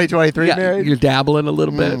That's I mean? 2023 Yeah, married. you're dabbling a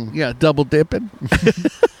little bit. Yeah, double dipping.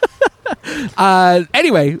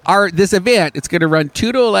 Anyway, this event, it's going to run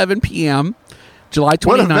 2 to 11 p.m. July 29th.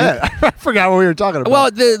 What event? I forgot what we were talking about.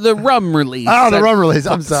 Well, the rum release. Oh, the rum release.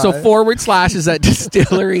 I'm sorry. So / is that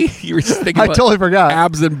distillery. You were just thinking I about totally forgot.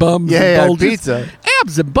 abs and bums and Yeah, bulges. pizza.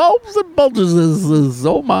 Abs and bums and bulges is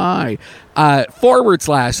oh my. /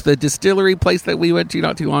 the distillery place that we went to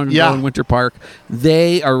not too long ago in Winter Park.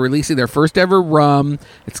 They are releasing their first ever rum.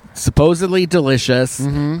 It's supposedly delicious.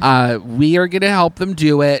 We are going to help them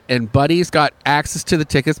do it, and Buddy's got access to the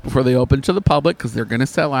tickets before they open to the public because they're going to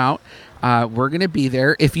sell out. We're going to be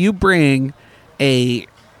there. If you bring a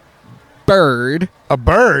bird. A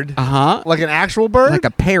bird? Uh-huh. Like an actual bird? Like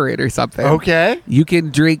a parrot or something. Okay. You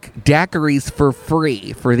can drink daiquiris for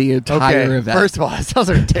free for the entire event. First of all, that sounds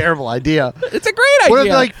like a terrible idea. It's a great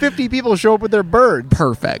idea. What if 50 people show up with their birds?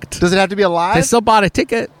 Perfect. Does it have to be alive? They still bought a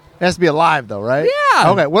ticket. It has to be alive, though, right?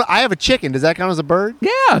 Yeah. Okay. Well, I have a chicken. Does that count as a bird?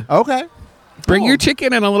 Yeah. Okay. Bring Cool. your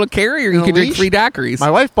chicken in a little carrier. You In a can drink leash? free daiquiris.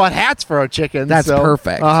 My wife bought hats for our chickens. That's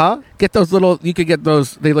perfect. Uh-huh. Get those little. You could get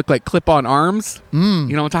those. They look like clip-on arms. You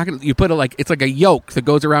know what I'm talking. You put it it's like a yoke that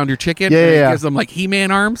goes around your chicken. Yeah, and yeah. It gives them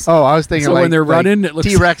He-Man arms. Oh, I was thinking So when they're running, it looks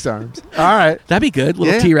T-Rex arms. All right. That'd be good.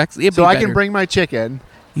 Little Yeah. T-Rex. It'd So be I better. can bring my chicken.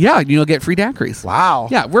 Yeah, and you'll get free daiquiris. Wow.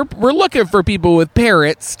 Yeah, we're looking for people with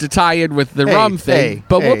parrots to tie in with the rum thing,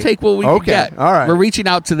 but we'll take what we can get. All right. We're reaching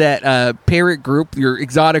out to that parrot group, your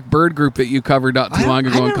exotic bird group that you covered not too long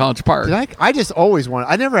ago in College Park. I just always wanted.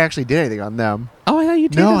 I never actually did anything on them. Oh, yeah, you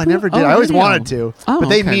did? No, I never did. I always wanted to. Oh, but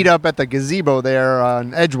they okay. meet up at the gazebo there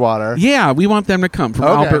on Edgewater. Yeah, we want them to come from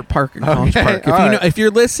Okay. Albert Park and College Okay, Park. If all you right. if you're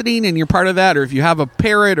listening and you're part of that, or if you have a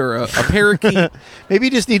parrot or a parakeet, Maybe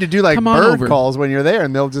you just need to do Come on bird over. calls when you're there,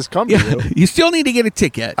 and they'll just come to yeah, you. you still need to get a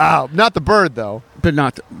ticket, Oh, not the bird though.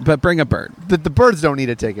 but bring a bird. The birds don't need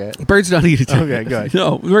a ticket. Birds don't need a ticket. Okay, good.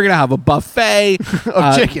 No, we're gonna have a buffet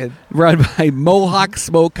Of chicken. run by Mohawk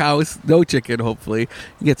Smokehouse. No chicken, hopefully.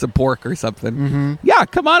 You get some pork or something. Yeah,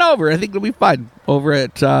 come on over. I think it'll be fun over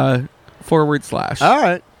at /. All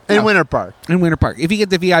right. In Winter Park. In Winter Park. If you get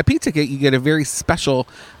the VIP ticket, you get a very special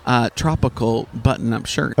tropical button-up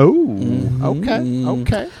shirt. Oh,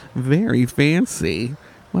 okay. Very fancy.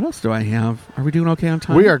 What else do I have? Are we doing okay on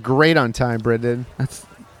time? We are great on time, Brendan. That's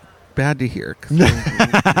bad to hear. 'Cause we're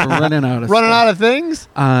running out of out of things.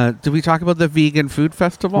 Did we talk about the vegan food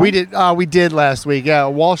festival? We did. We did last week. Yeah,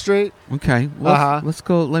 Wall Street. Okay. Let's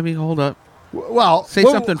go. Let me hold up. Well, say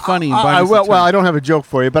something funny. I don't have a joke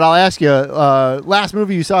for you, but I'll ask you. Last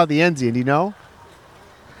movie you saw at the Enzian, do you know?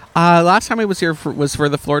 Last time I was here was for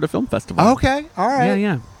the Florida Film Festival. Okay. All right.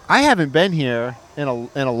 Yeah. I haven't been here in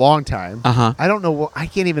a long time. Uh-huh. I don't know. I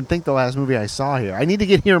can't even think the last movie I saw here. I need to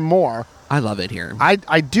get here more. I love it here. I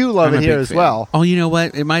do love it here as well. Oh, you know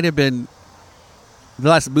what? It might have been the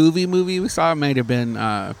last movie we saw. It might have been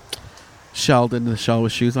Sheldon, the Shell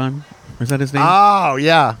with shoes on. Is that his name? Oh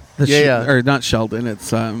yeah, yeah. Or not Sheldon.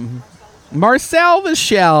 It's Marcel the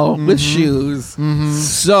Shell with shoes. Mm-hmm.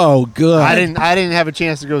 So good. I didn't have a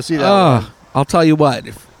chance to go see that. One. I'll tell you what.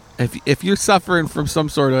 If you're suffering from some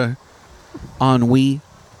sort of ennui,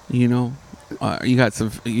 you know, you got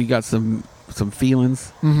some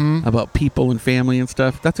feelings about people and family and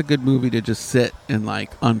stuff. That's a good movie to just sit and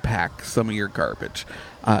like unpack some of your garbage.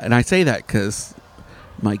 And I say that because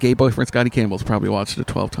my gay boyfriend Scotty Campbell's probably watched it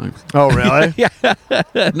 12 times. Oh, really? Yeah,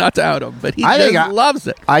 not to out him, but he loves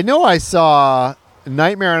it. I know I saw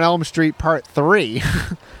Nightmare on Elm Street Part 3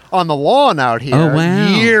 on the lawn out here. Oh, wow.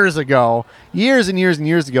 Years ago. Years and years and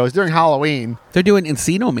years ago. It was during Halloween. They're doing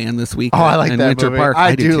Encino Man this week. Oh, I like that Winter movie. Park.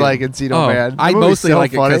 I do like Encino Man. I mostly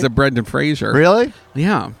like it because of Brendan Fraser. Really?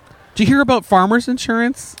 Yeah. Did you hear about farmers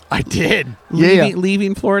insurance? I did.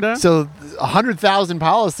 Leaving Florida? So 100,000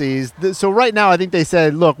 policies. So right now I think they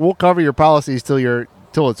said, look, we'll cover your policies till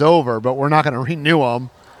it's over, but we're not going to renew them.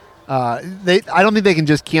 I don't think they can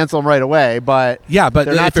just cancel them right away, but but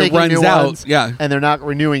they're not if it taking runs new out, ones, and they're not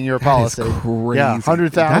renewing your policy. Crazy. Yeah,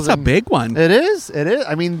 100,000. That's a big one. It is.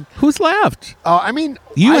 I mean, who's left?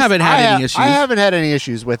 You haven't had any issues. I haven't had any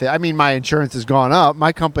issues with it. I mean, my insurance has gone up.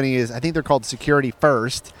 My company I think they're called Security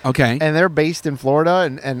First. Okay. And they're based in Florida,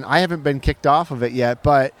 and I haven't been kicked off of it yet,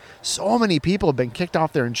 but so many people have been kicked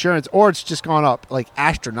off their insurance, or it's just gone up like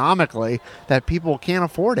astronomically that people can't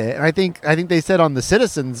afford it. And I think they said on the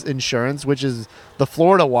Citizens Insurance, which is the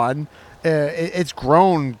Florida one, it's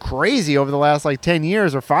grown crazy over the last like 10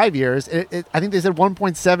 years or 5 years. I think they said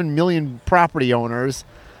 1.7 million property owners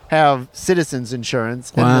have Citizens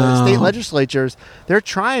Insurance. And the state legislatures, they're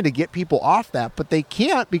trying to get people off that, but they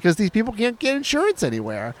can't because these people can't get insurance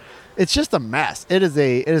anywhere. It's just a mess. It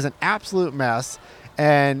is an absolute mess.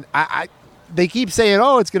 And they keep saying,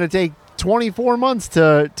 it's going to take 24 months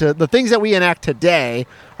to the things that we enact today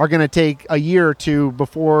are going to take a year or two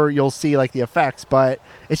before you'll see like the effects, but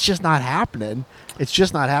it's just not happening.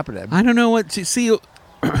 I don't know what to see.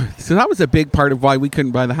 So that was a big part of why we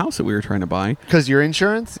couldn't buy the house that we were trying to buy. Because your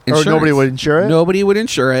insurance? Or nobody would insure it? Nobody would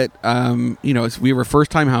insure it. We were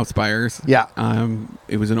first-time house buyers. Yeah.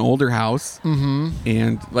 It was an older house. Mm-hmm.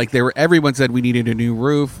 And like everyone said we needed a new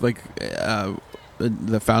roof. Like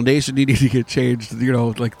the foundation needed to get changed.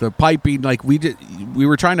 Like the piping. Like we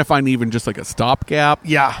were trying to find even just like a stopgap.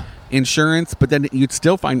 Yeah. Insurance, but then you'd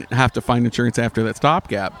still have to find insurance after that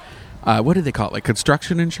stopgap. What did they call it? Like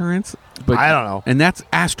construction insurance? But I don't know. And that's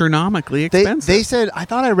astronomically expensive. They said, I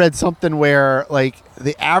thought I read something where like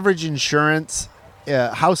the average insurance,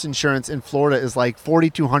 house insurance in Florida is like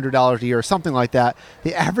 $4,200 a year or something like that.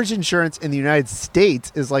 The average insurance in the United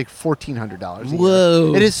States is like $1,400 a year.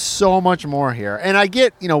 Whoa. It is so much more here. And I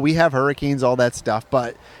get, we have hurricanes, all that stuff,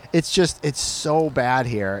 but it's so bad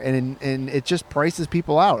here. And it just prices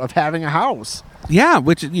people out of having a house. Yeah,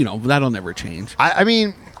 which, that'll never change. I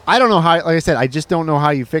mean, I don't know how, like I said, I just don't know how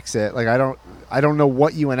you fix it. Like, I don't know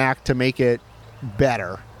what you enact to make it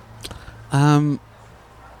better.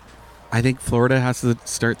 I think Florida has to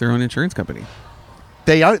start their own insurance company.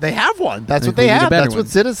 They have one. That's what they have. That's what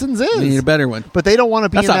Citizens is. They need a better one. But they don't want to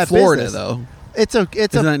be in that Florida, business. Though.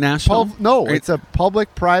 Isn't that national? It's a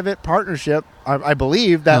public-private partnership, I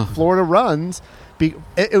believe, that Florida runs.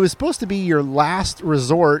 It was supposed to be your last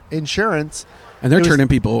resort insurance. And they're turning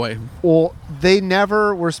people away. Well, they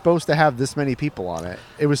never were supposed to have this many people on it.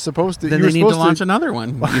 It was supposed to. Then they need to launch another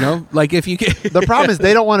one. Like if you get the problem is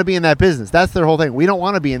they don't want to be in that business. That's their whole thing. We don't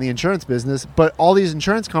want to be in the insurance business, but all these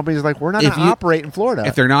insurance companies are like, we're not going to operate in Florida.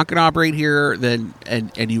 If they're not going to operate here, then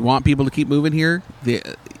and you want people to keep moving here,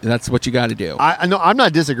 that's what you got to do. I know. I'm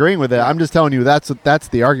not disagreeing with it. I'm just telling you that's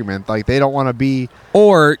the argument. Like they don't want to be,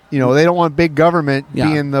 or they don't want big government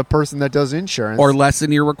being the person that does insurance, or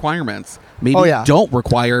lessen your requirements. maybe don't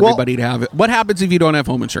require everybody to have it. What happens if you don't have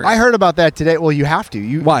home insurance? I heard about that today. Well, you have to.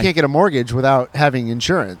 You Why? can't get a mortgage without having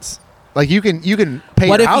insurance. Like you can pay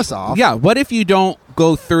your house off. Yeah. What if you don't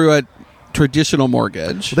go through a traditional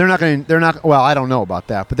mortgage? They're not. Well, I don't know about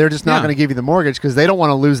that, but they're just not going to give you the mortgage because they don't want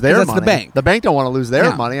to lose their money. That's the bank. The bank don't want to lose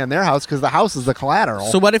their money on their house because the house is the collateral.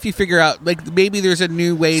 So what if you figure out maybe there's a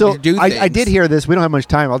new way to do things? I did hear this. We don't have much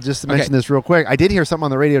time. I'll just mention this real quick. I did hear something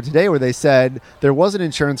on the radio today where they said there was an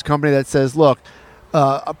insurance company that says, look,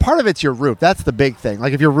 a part of it's your roof. That's the big thing.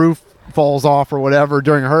 Like if your roof falls off or whatever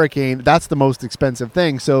during a hurricane, that's the most expensive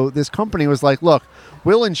thing. So this company was like, look,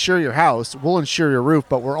 we'll insure your house, we'll insure your roof,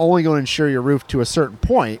 but we're only going to insure your roof to a certain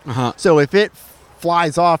point. So if it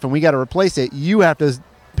flies off and we got to replace it, you have to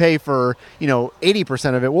pay for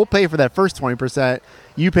 80% of it. We'll pay for that first 20%.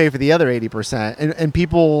 You pay for the other 80%, and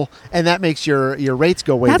people, and that makes your rates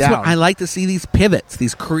go way down. That's what I like to see, these pivots,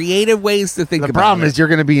 these creative ways to think about it. The problem is you're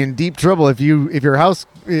going to be in deep trouble if your house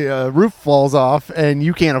roof falls off and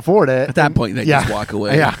you can't afford it. At that point, they just walk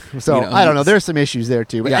away. Yeah. So I don't know. There's some issues there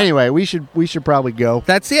too. But anyway, we should probably go.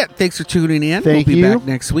 That's it. Thanks for tuning in. We'll be back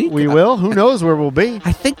next week. We will. Who knows where we'll be?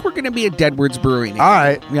 I think we're going to be at Deadwood's Brewing. All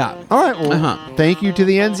right. Yeah. All right. Well, thank you to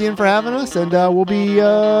the Enzian for having us, and we'll be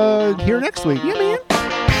here next week. Yeah, man.